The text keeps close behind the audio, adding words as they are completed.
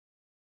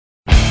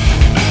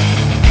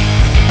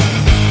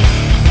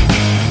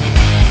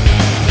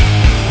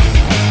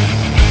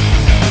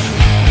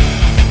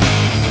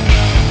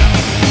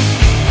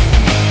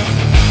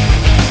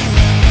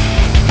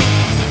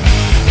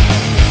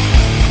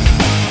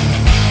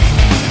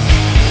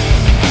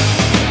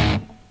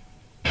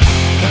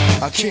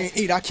can't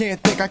eat, I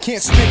can't think, I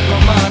can't speak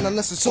my mind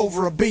unless it's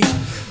over a beat.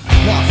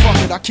 Nah, fuck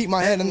it, I keep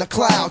my head in the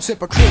clouds.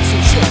 Hypocrites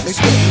and shit, they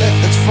spit lip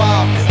that's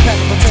foul. Pack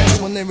of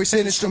potential when lyrics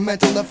hit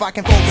instrumental. If I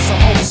can focus,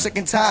 I'm homesick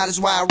and tired, is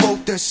why I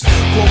wrote this.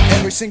 Quote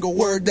every single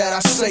word that I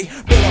say,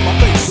 bit on my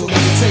face so they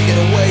can take it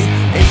away.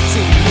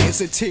 18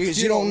 years of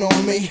tears, you don't know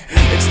me.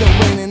 It's still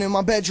raining in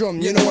my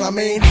bedroom, you know what I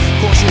mean?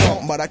 Of course you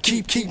don't, but I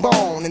keep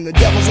on. And the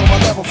devil's on my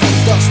level from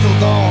dusk till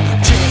dawn.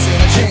 Chance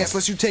and a chance,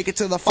 unless you take it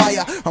to the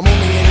fire. I'm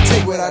only here to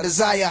take what I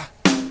desire.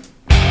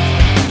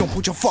 Don't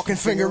put your fucking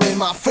finger in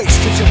my face,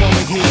 cause you're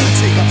only here to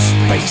take up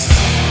space.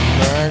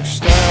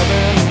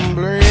 Backstabbing,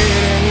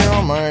 bleeding,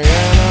 you're my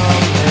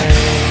enemy.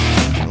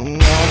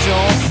 Not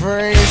your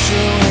face,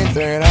 you ain't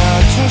that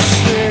hard to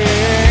see.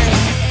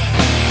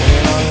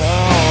 And I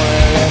know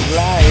that live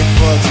life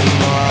for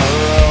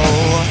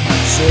tomorrow,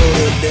 so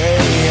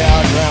today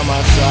I'll drown my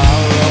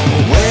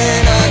sorrow.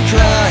 When I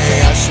cry,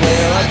 I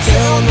swear I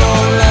tell no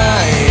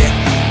lie.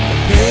 The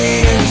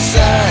pain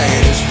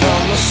inside is from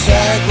the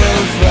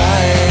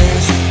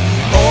sacrifice.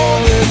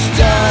 All this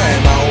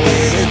time I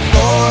waited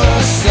for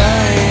a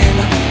sign.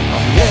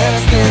 I'm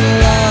left in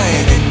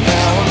line and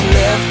now I'm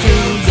left to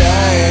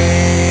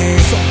die.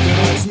 Something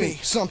holds me,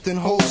 something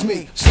holds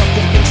me,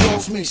 something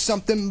controls me,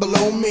 something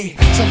below me,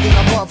 something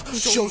above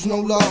shows no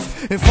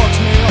love. It fucks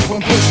me up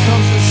when push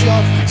comes to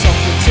shove.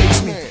 Something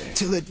takes me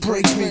till it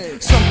breaks me,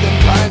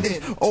 something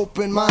blinded,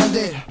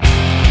 open-minded.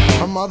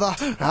 My mother,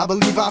 I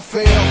believe I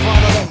failed.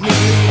 Father, let me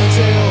lead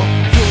until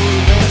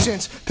fury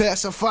vengeance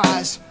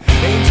pacifies.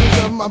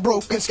 Angels of my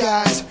broken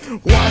skies,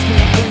 wise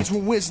man brings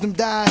when wisdom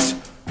dies.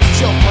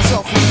 Shelf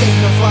myself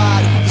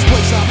undignified. This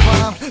place I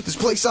find, this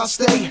place I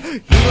stay. You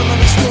don't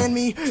understand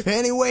me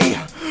anyway.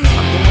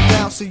 I'm going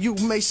down so you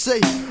may say,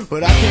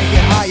 but I can't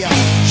get higher.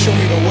 Show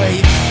me the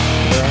way.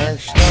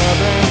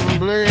 Backstabbing,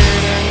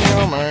 bleeding,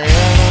 you're my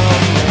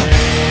enemy.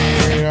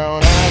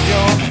 Don't hide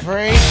your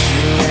face,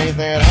 you ain't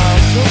that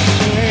hard to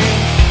see.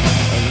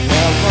 I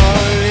never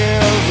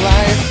live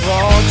life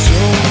for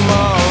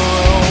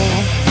tomorrow,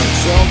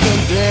 so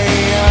today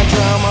I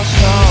drown my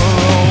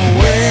sorrow.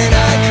 When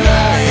I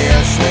cry,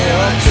 I swear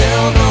I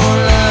tell no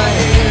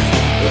lie.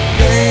 The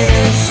pain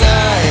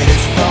inside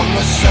is from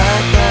the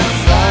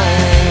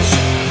sacrifice.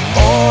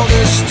 All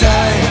this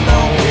time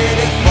I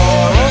waited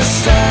for a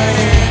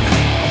sign.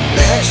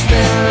 Next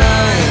in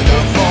line, the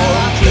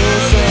fall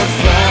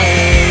crucified.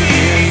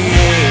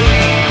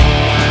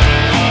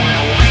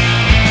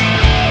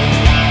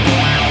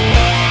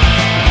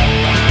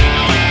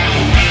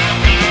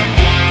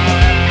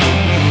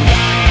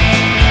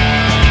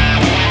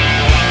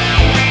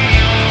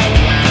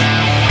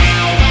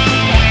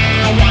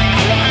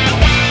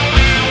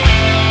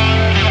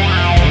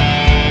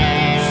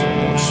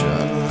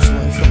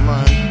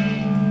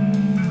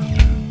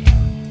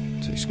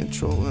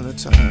 Control in the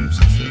times,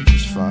 I feel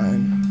just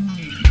fine.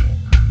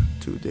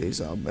 2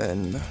 days I'll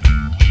bend,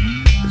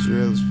 as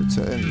real as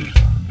pretend.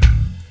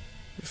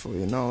 Before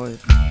you know it,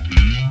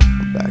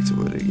 I'm back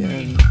to it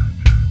again.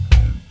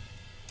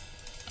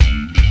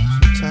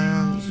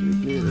 Sometimes your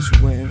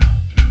greatest win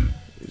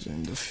is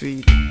in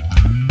defeat.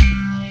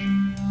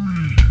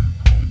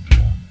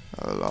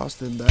 I lost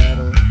the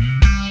battle.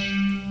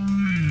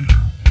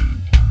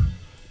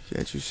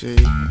 Can't you see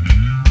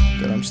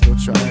that I'm still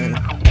trying?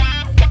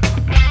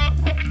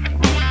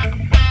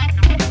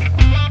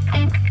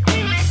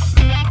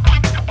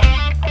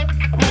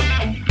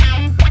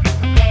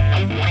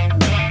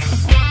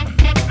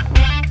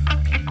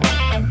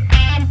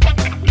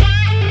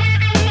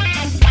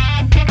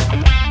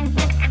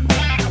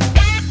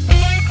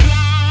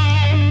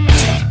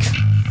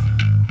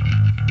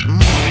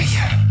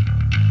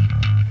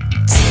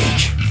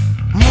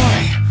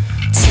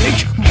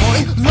 Take my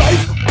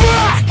life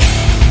back!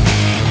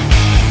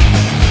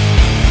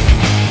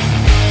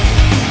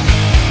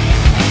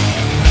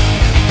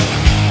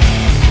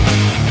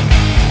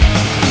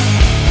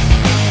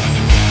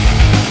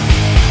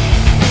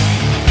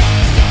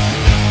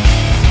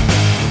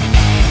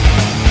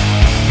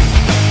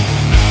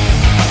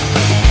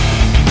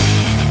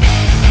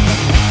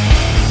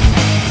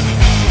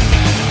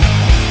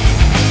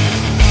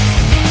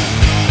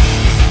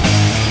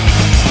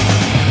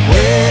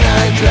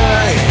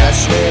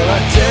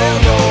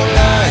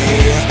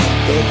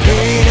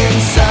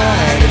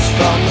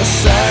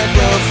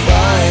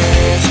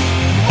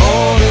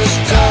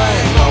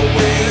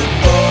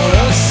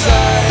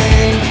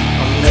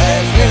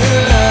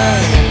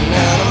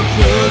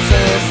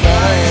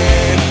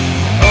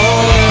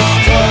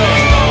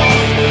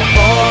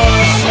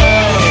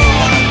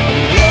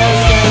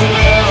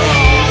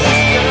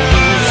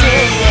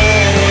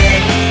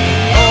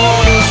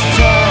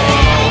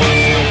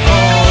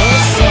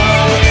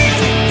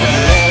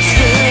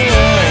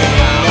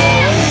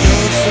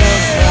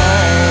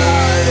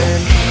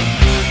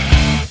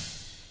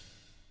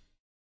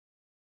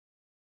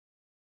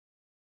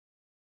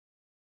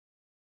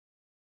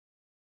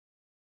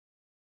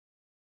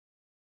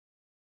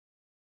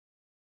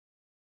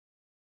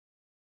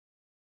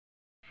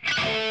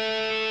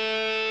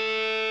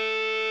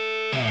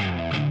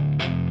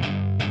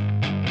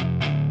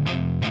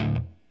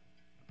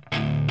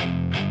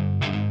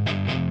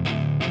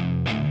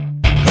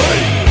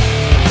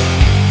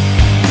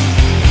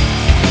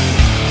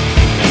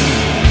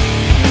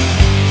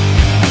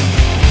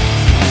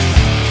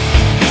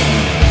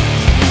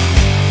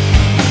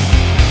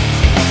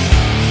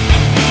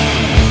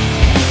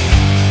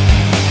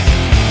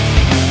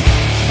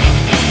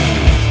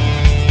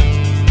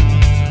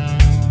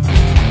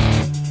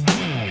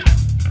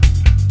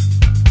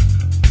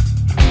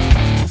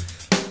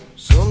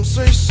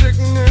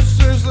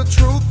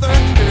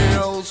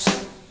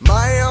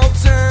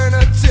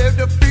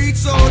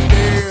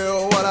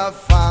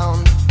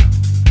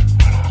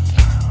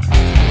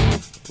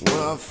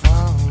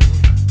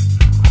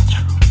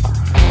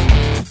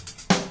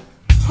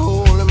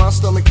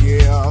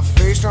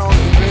 strong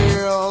and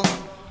real.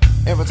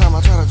 Every time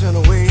I try to turn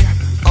away,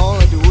 all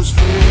I do is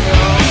feel.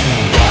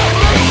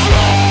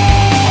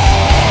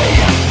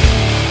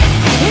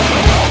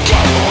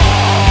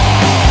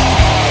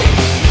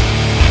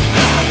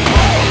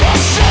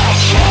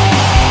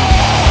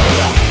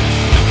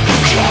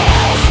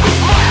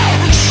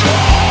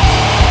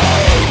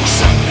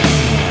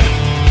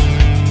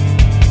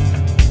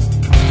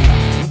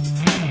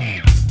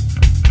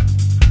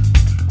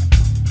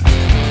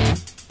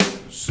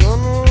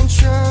 Sun won't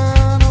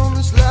shine on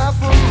this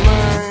life of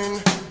mine.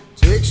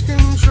 Takes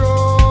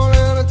control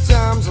and at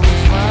times I'm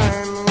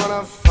fine. What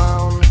I've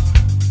found,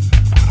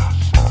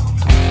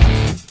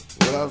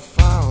 what I've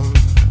found.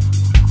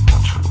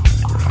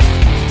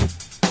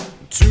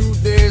 2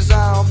 days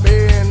I'll be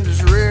in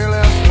just real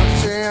as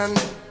pretend.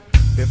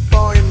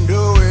 Before you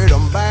know it,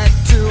 I'm back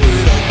to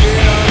it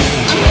again.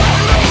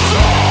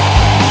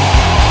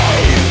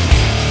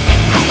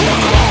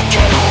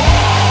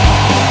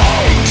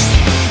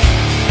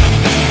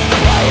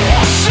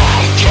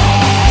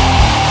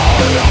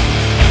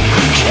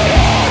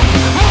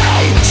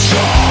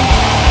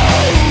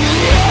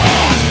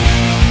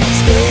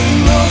 Stain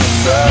the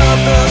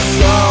surface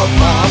of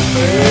my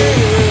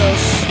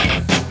face.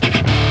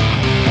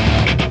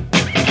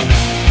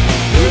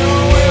 You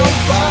will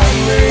find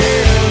me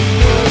in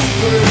this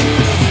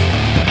place.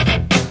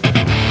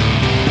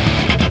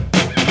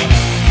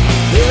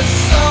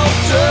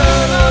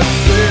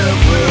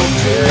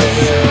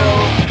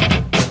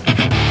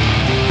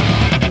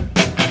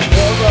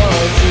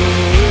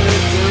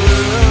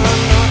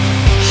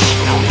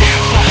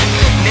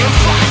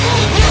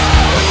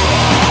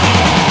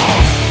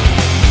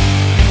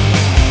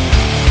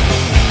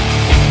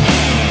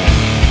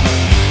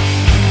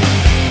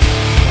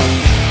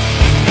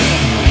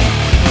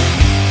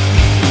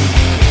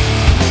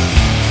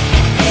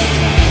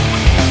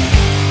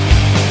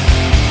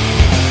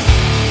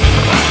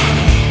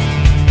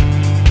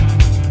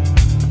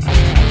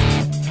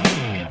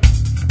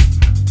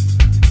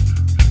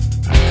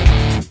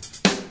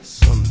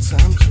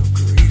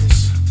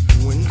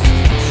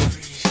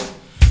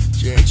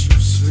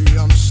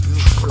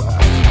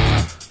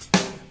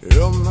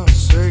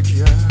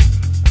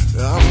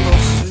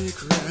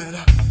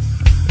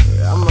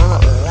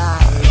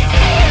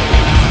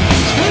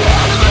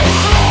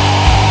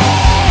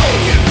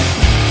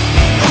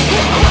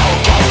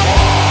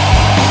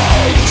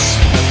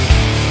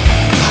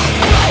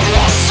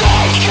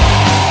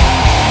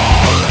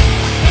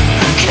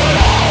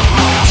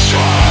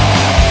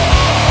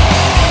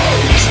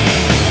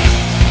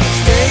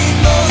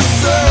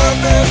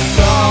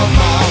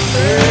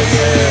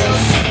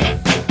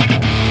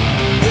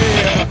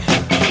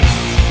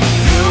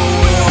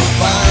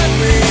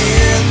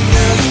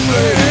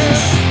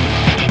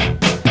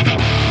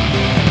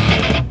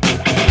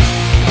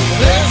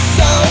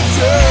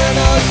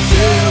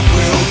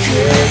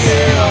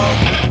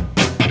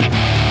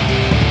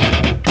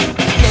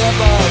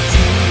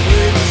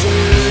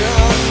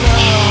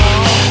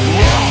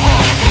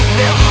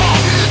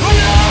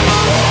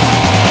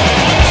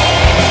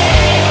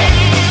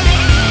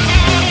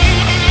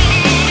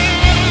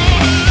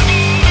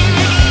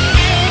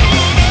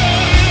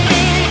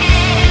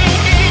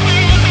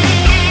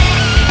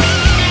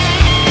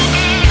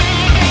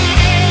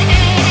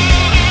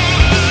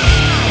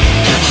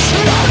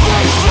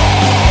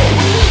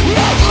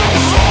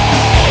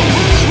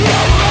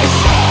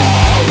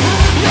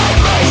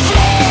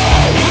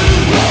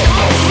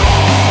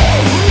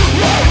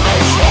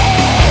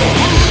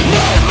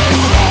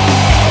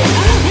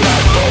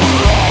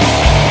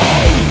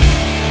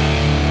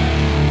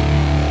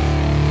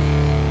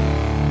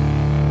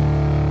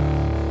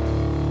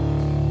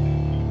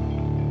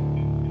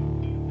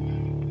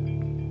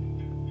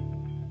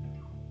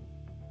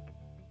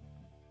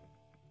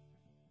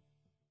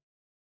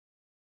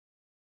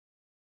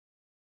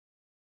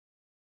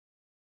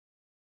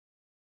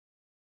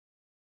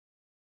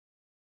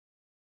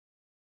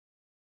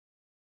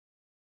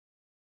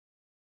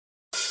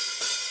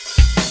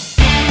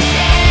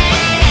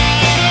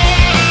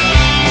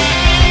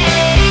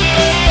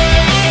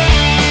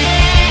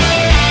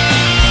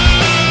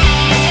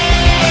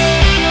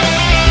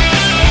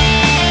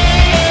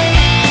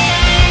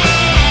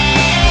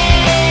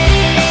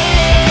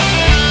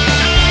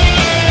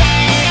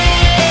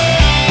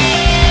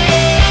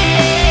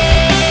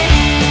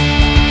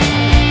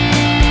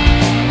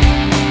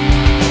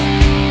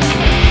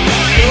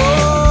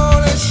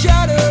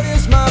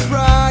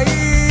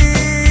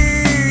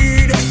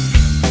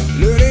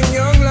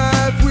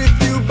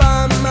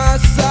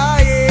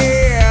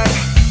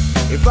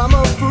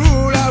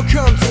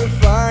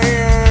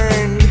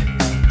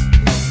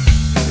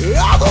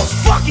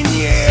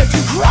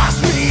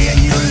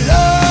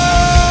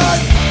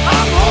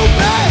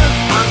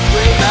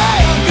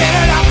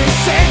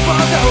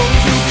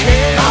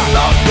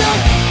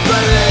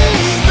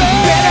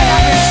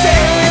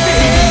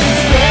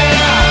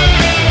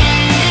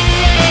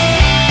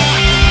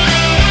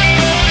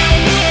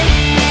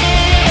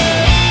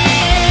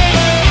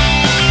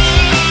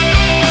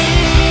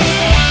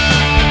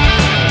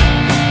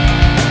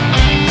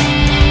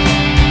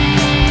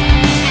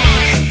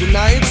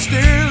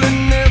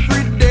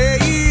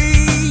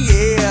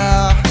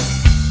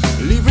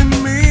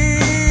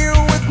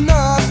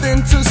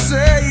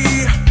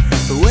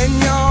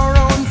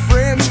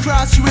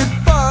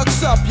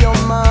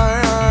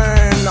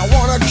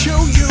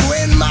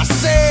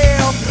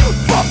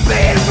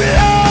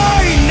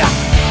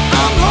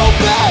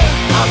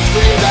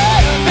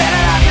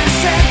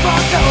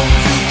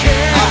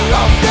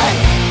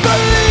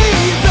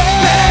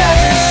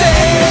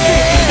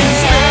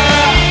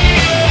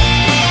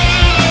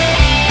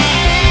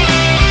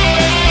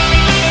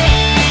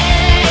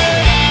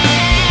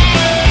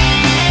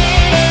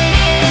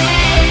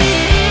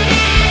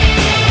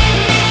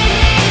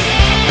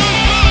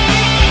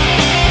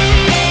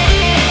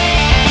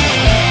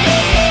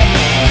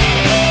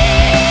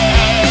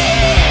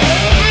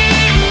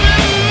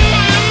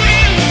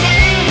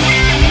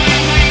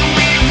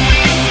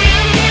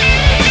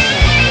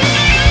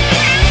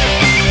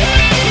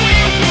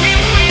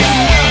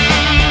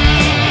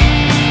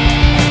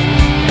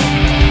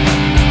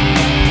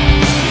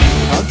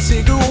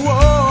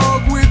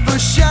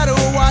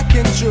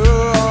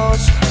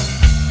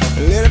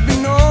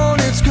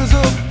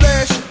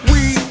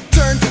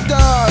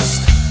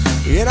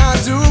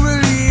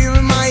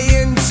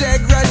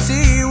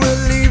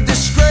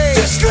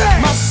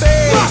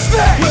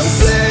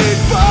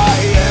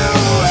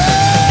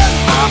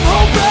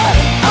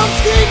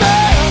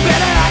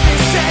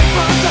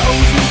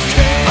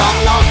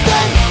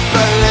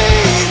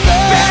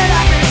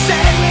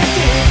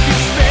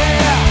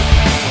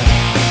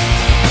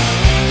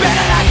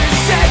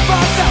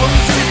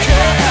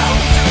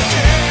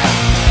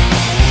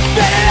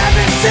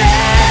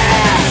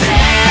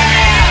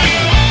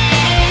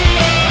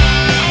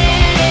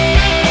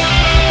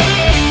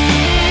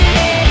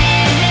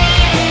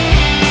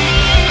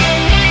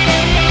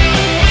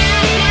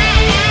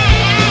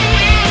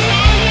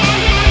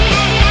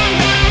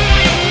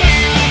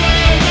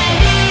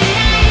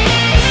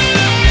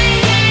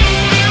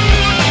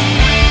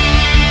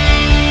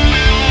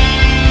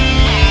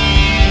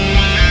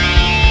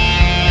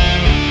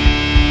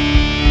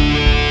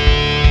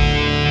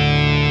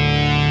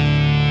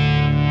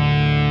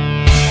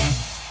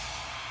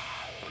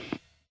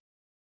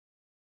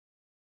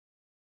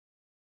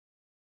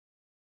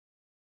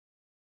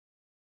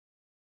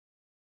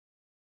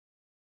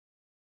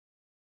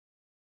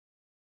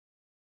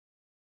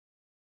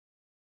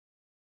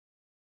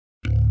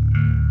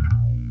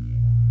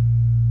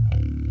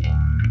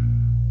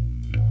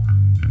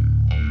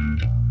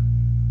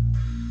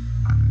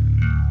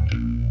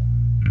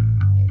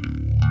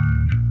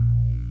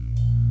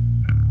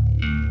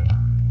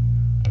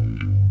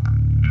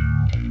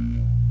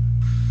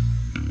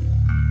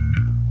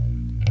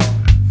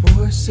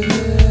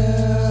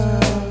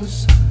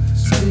 voices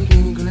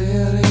speaking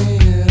clearly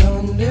yet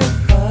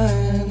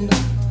undefined.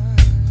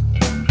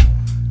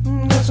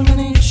 Got so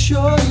many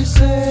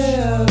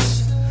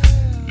choices.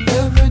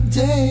 Every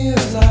day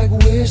is like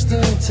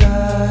wasting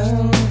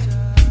time.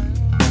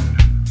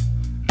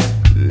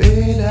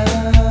 Lay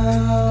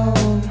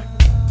down,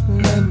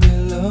 let me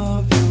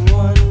love you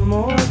one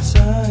more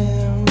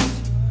time.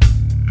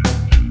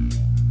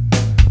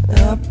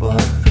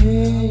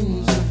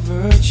 Apathy's a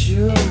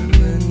virtue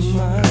in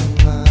my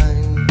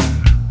mind.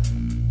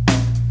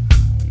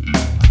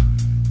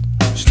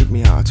 She took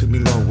me high, took me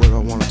low, where I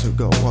wanted to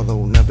go.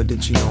 Although never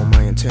did she know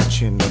my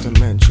intention. Not to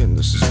mention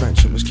the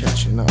suspension was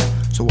catching up.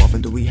 So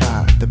often do we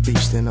hide the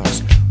beast in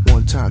us.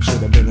 One time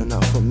should have been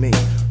enough for me.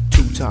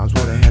 2 times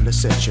would have had to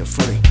set you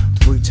free.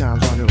 3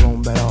 times on your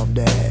own, better off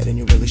dead. And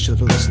you really should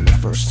have listened the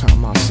first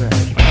time I said,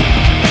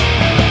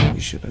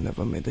 you should have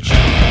never made the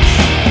change.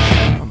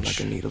 I'm like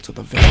a needle to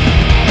the vein.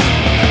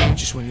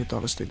 Just when you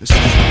thought I stayed the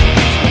same,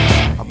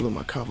 I blew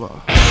my cover.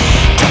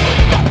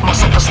 My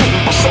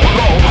self-esteem was so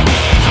low.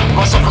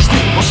 My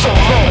self-esteem was so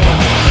low.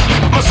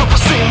 My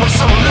self-esteem was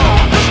so low.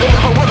 They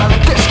never would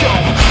let this go.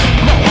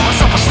 No, my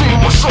self-esteem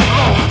was so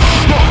low.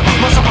 No,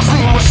 my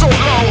self-esteem was so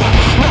low.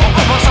 No,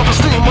 my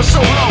self-esteem was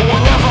so low.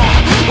 Never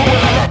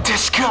would I let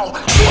this go.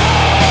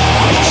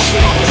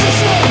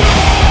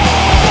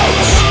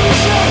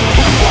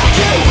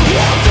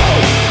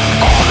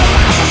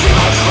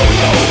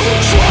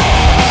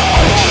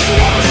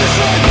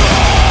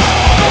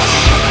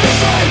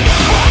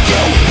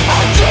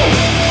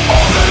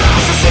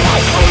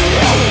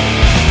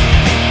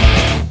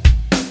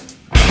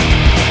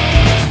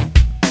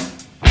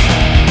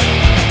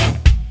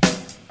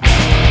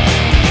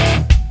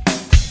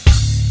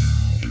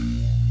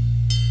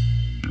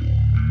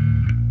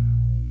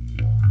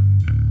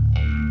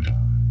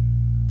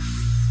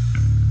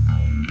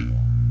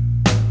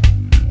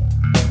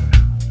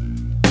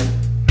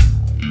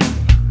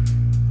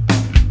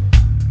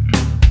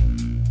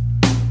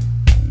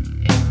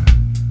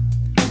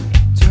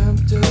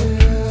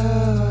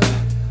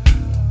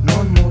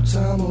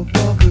 Time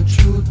above the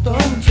truth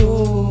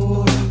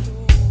untold.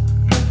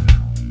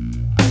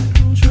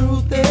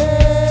 Truth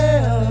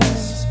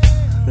is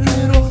a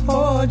little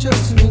hard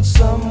just to meet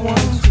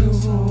someone to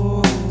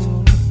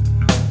hold.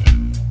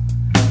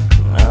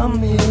 I'm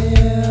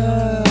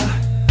here,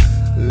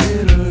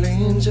 little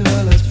angel,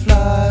 let's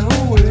fly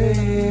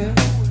away.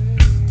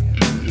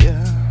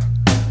 Yeah.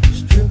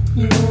 Strip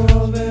you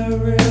of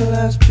every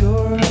last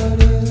purity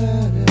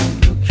that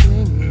ever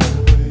came your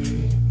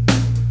way.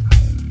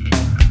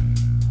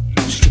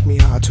 Me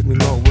high, took me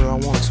low, where I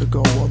wanted to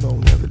go. Although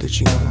never did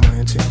she know my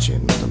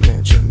intention. Not to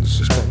mention the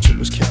suspension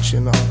was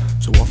catching up.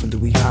 So often do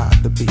we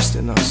hide the beast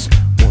in us.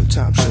 1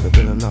 time should have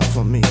been enough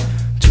for me.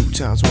 2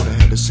 times would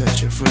have had to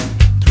set you free.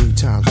 3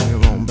 times on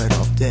your own, better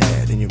off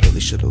dead. And you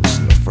really should have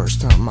listened the first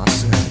time I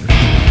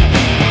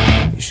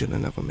said, you should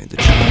have never made the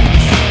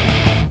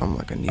change. I'm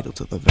like a needle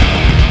to the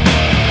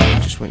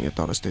vein. Just when you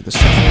thought I stayed the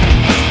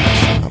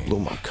same, I blew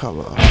my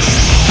cover.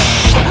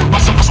 My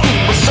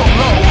self-esteem was so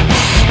low.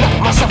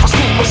 My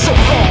self-esteem was so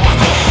low.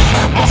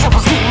 My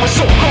self-esteem was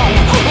so low.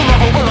 They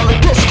never will I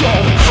let this go.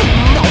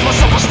 No, my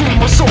self-esteem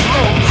was so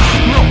low.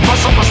 No, my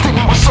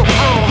self-esteem was so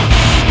low.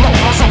 No,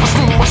 my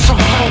self-esteem was so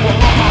low.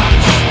 Never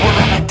will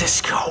I let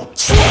this go.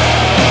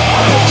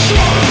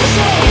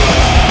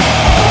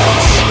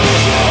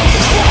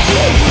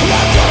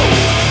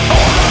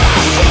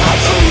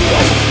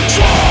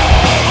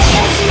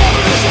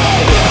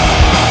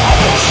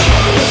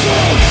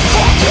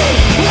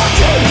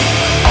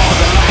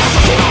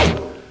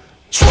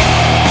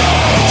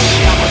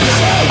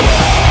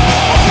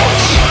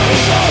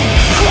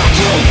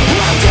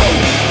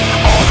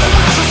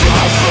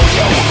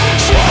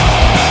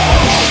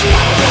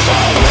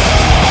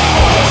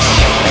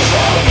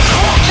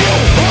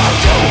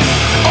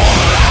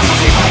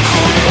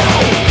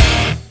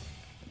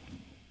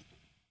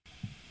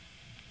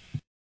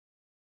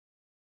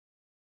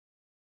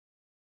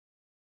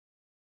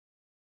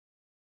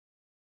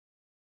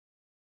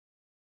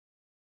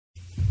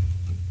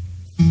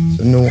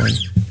 The new one.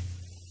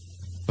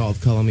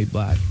 Called Color Me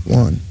Black.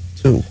 1,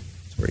 2,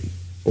 3,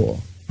 4.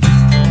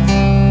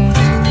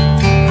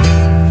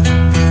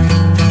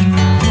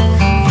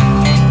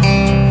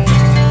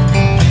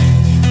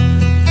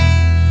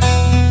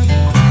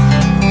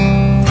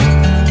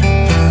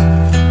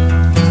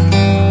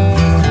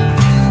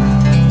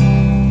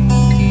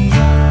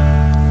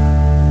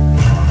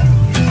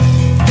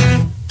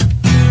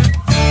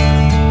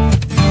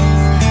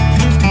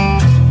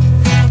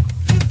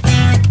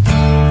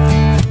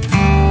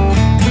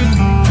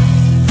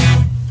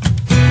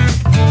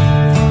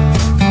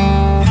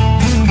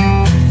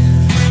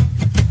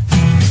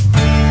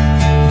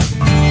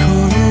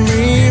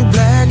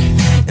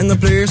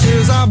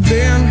 Places I've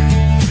been,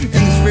 and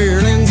the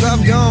feelings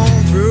I've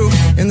gone through,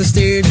 and the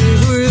stages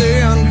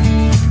within.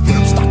 When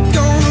I'm stuck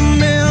on a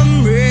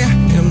memory,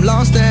 and I'm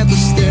lost at the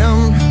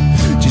stem,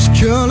 just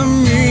color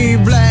me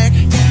black,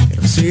 and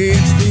I'll say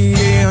it's the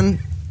end.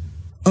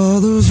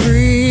 Others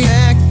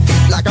react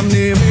like I'm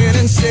living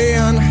in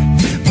sin,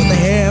 but they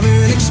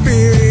haven't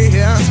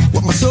experienced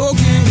what my soul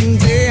can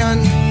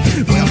contain.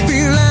 Well, I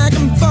feel like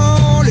I'm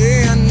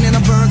falling and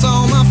I burnt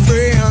all my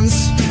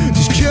friends.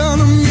 Just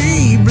color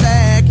me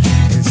black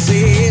and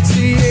say it's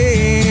the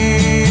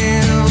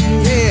end.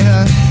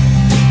 Yeah,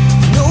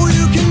 no,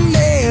 you can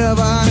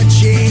never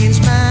change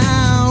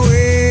my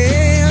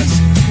ways.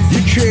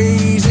 You're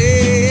crazy,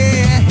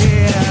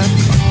 yeah.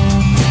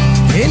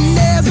 And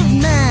as of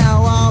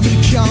now, I'll be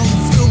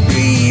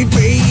comfortably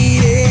fading.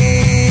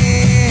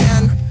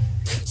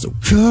 So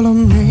color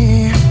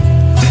me.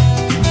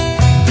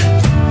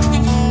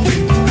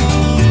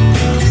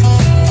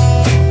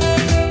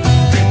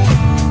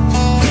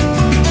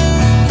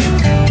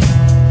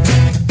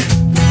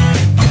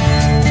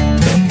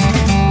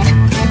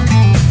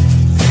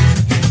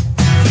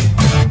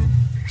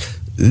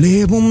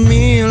 Label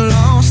me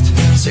lost,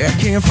 say I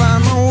can't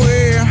find my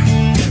way.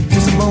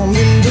 Cause I'm on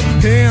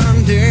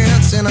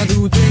independence and I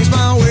do things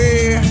my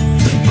way.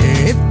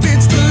 If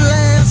it's the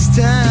last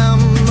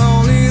time,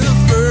 only the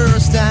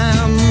first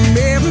time,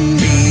 maybe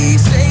me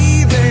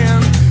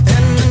saving.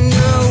 And I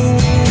know,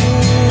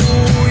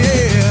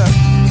 yeah,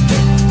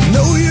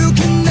 no, you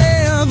can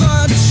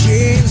never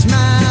change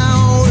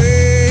my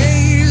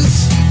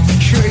ways.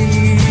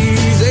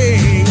 Crazy,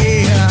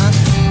 yeah.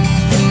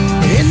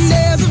 And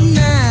as of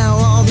now,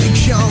 I'll be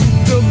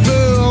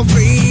comfortable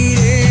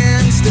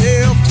fading,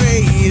 still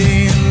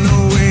fading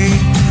away.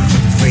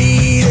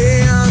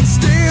 Fading,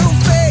 still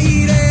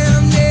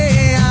fading,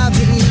 yeah. I've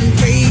been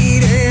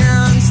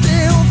fading,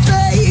 still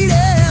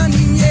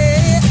fading,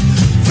 yeah.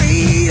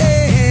 Fading.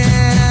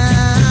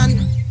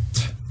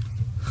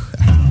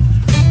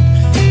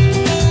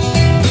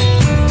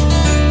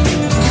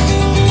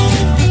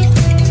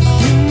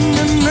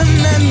 Na, na,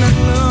 na, na,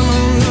 no,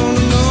 no,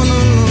 no,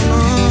 no, no.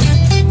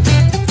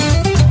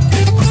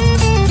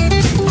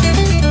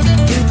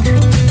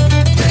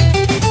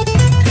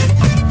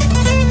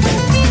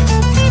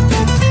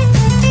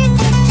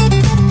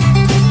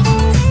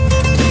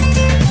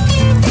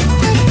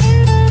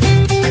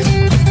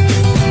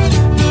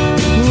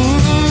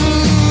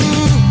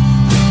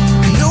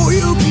 No,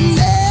 you can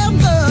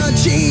never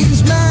change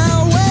my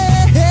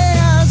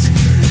ways.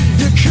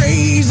 You're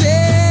crazy,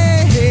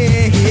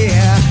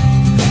 yeah.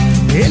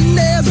 And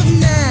as of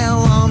now,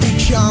 I'll be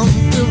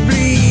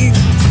comfortably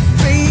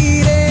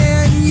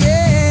fading,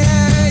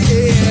 yeah,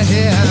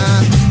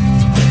 yeah.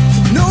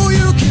 No,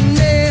 you can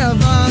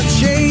never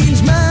change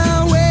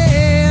my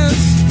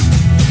ways.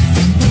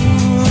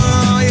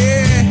 Oh,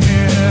 yeah.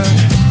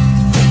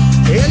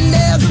 And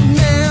as of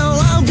now,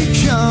 I'll be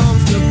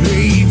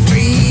comfortably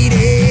fading,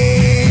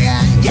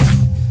 yeah.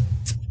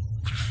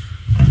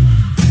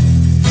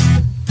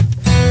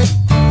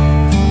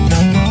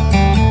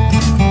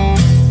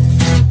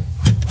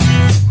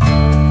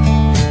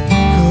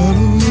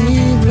 Color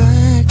me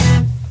black.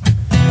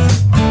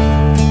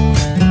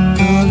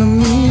 Color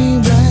me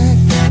black.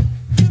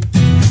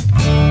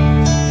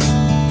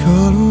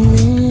 Color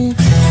me.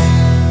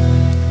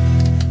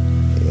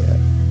 Yeah.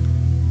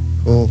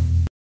 Cool.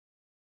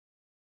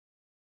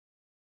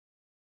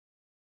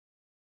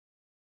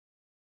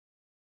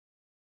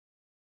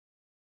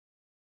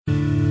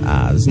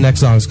 This next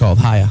song is called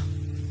Higher.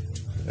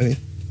 Ready?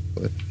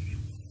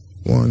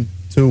 1,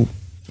 2,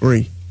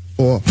 3,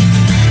 4.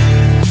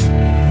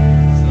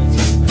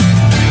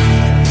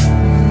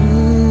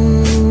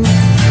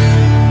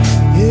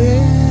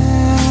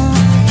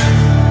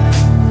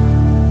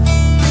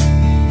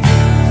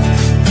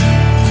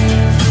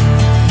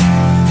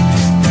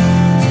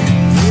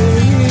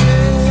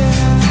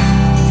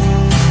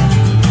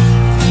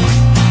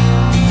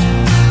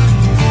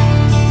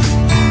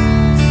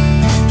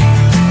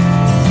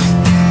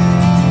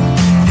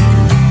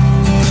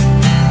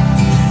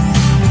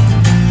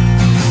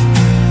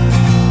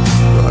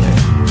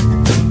 Running.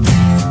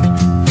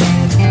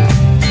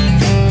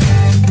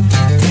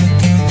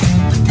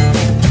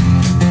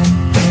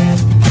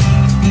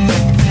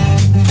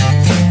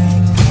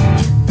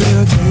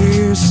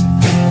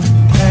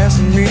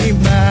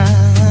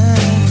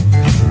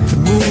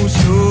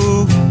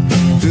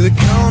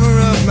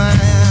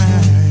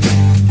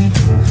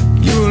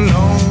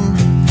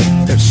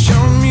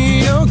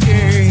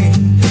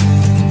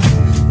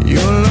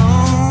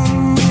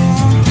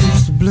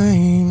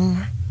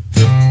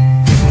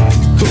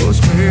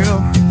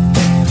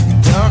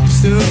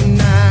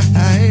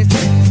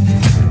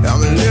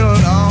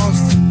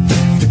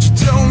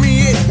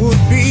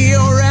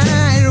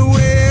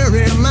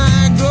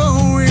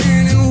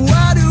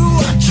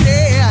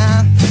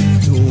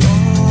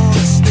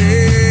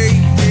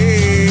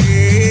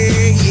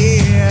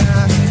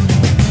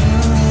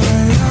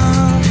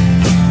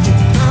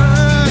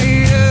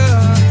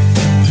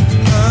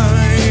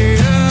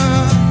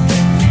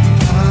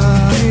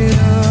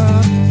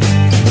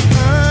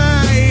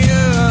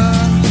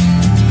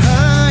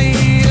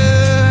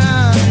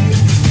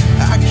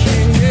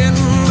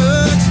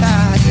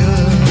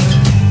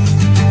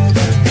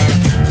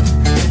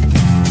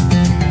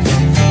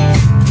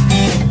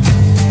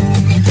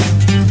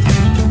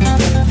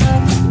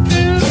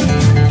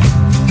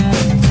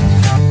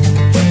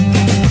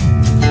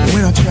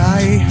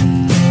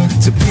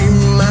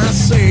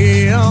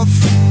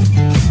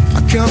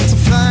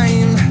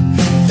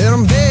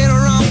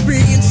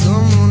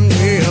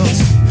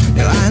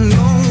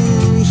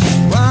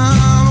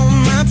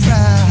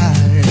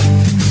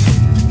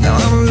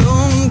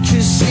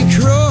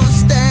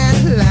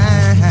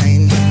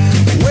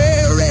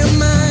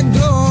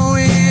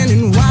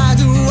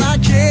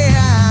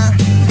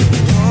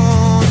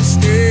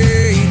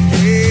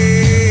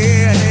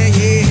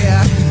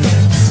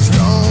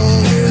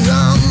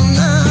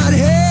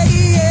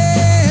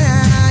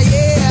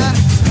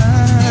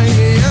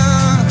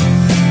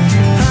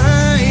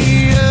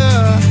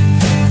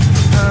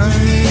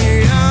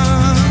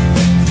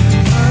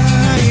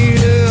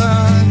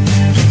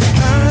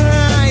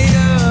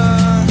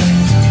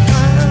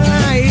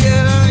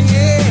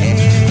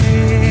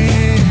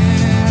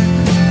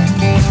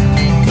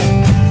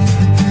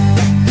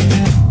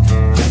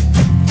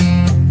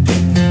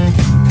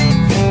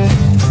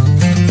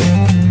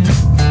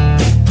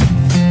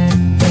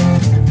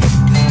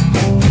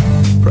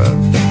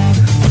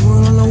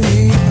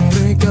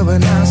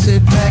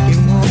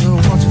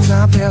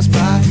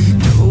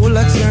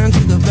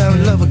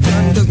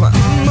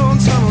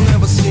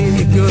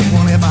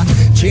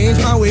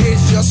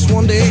 ways. Just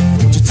one day,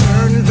 would you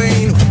turn in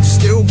vain? Would you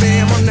still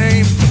bear my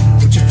name?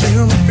 Would you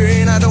feel my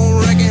pain? I don't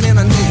reckon, and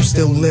I know you're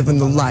still living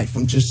the life.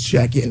 I'm just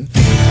checking.